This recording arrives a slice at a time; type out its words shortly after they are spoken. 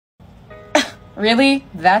Really?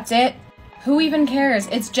 That's it? Who even cares?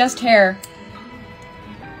 It's just hair.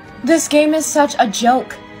 This game is such a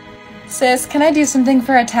joke. Sis, can I do something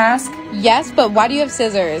for a task? Yes, but why do you have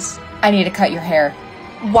scissors? I need to cut your hair.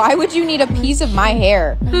 Why would you need a piece of my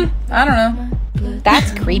hair? I don't know.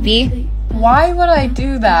 That's creepy. Why would I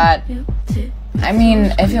do that? I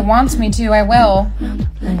mean, if it wants me to, I will.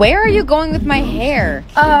 Where are you going with my hair?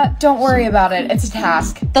 Don't worry about it. It's a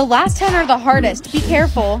task. The last 10 are the hardest. Be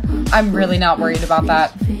careful. I'm really not worried about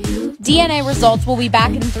that. DNA results will be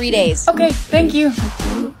back in 3 days. Okay, thank you.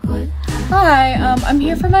 Hi, I'm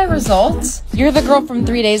here for my results. You're the girl from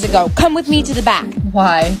 3 days ago. Come with me to the back.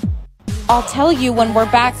 Why? I'll tell you when we're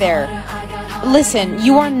back there. Listen,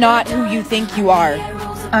 you are not who you think you are.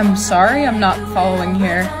 I'm sorry, I'm not following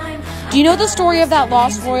here. Do you know the story of that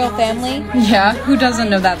lost royal family? Yeah, who doesn't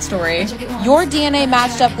know that story? Your DNA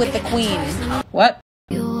matched up with the queen. What?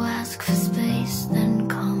 You ask for space, then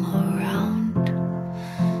come around.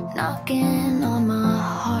 Knocking on my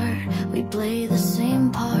heart, we play